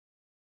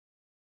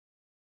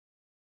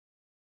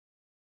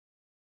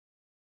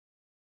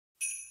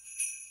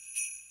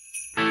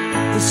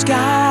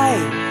sky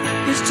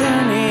is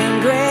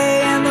turning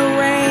gray and the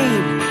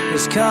rain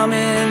is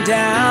coming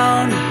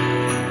down.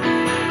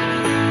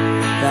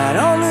 That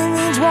only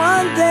means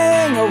one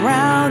thing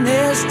around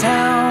this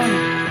town.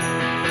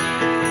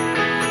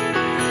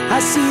 I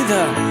see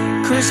the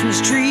Christmas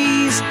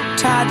trees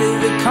tied to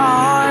the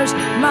cars,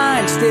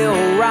 mine still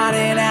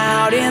rotting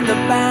out in the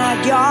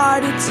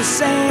backyard. It's the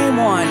same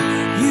one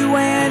you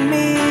and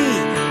me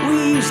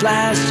we used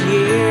last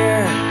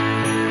year.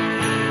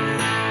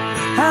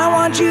 I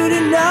want you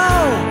to know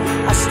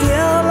I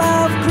still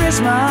love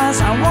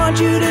Christmas. I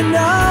want you to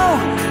know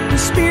the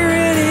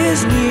spirit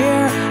is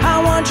near.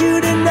 I want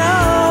you to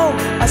know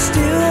I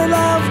still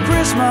love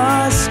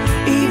Christmas,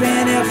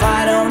 even if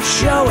I don't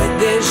show it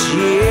this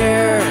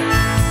year.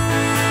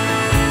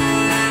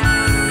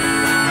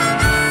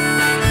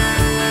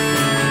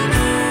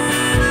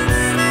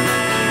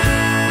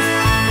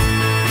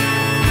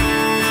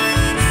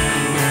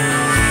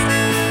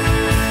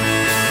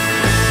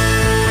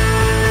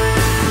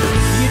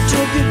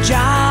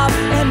 Job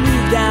and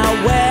moved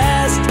out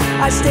west.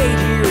 I stayed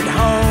here at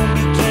home,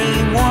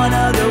 became one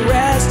of the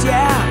rest.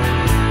 Yeah,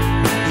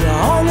 you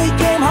only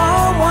came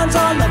home once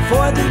on the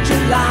 4th of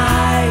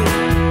July.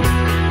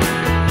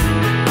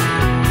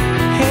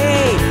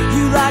 Hey,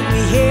 you like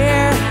me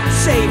here,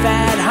 safe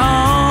at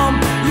home.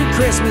 Your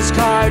Christmas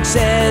card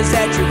says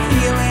that you're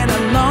feeling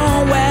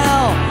alone.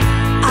 Well,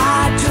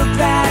 I took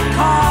that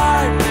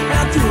card and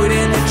I threw it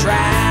in the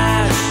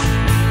trash.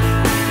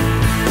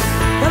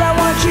 But I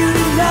want you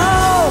to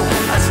know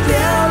I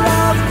still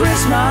love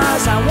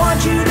Christmas. I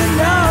want you to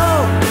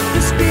know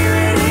the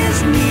spirit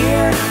is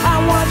near. I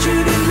want you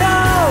to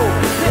know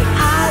that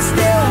I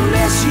still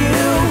miss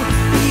you,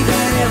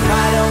 even if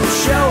I don't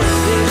show it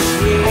this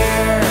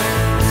year.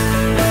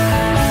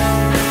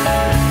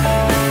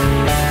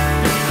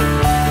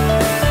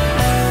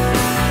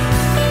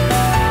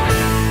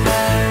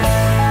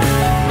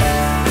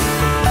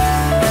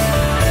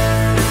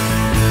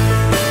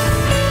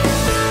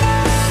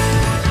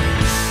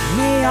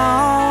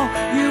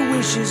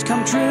 Wishes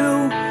come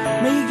true.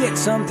 May you get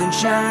something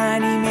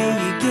shiny, may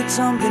you get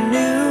something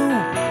new.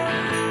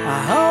 I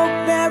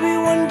hope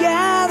everyone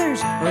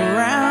gathers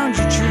around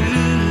your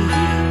tree.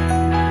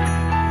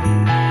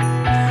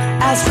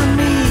 As for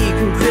me,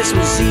 on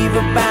Christmas Eve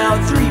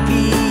about 3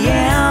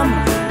 p.m.,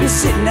 you're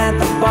sitting at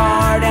the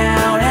bar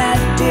down at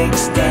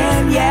Dick's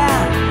Den. Yeah,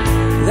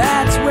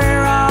 that's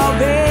where I'll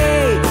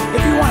be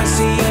if you want to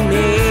see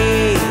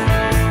me.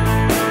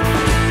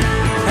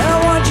 And I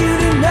want you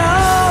to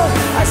know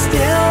I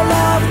still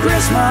love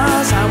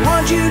Christmas. I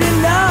want you to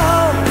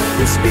know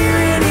the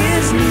spirit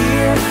is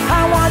near.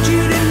 I want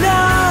you to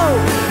know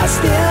I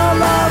still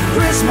love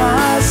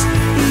Christmas,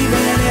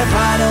 even if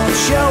I don't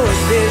show it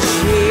this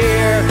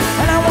year.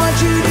 And I want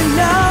you to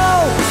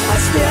know I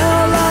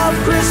still love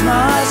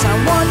Christmas. I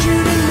want you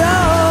to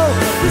know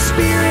the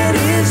spirit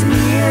is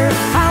near.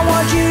 I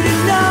want you to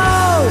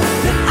know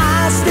that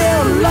I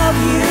still love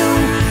you,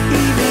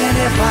 even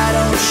if I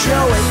don't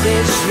show it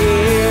this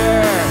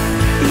year.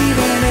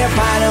 Even if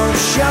I don't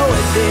show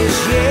it this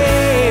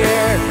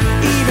year.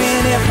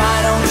 Even if I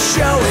don't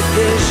show it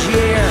this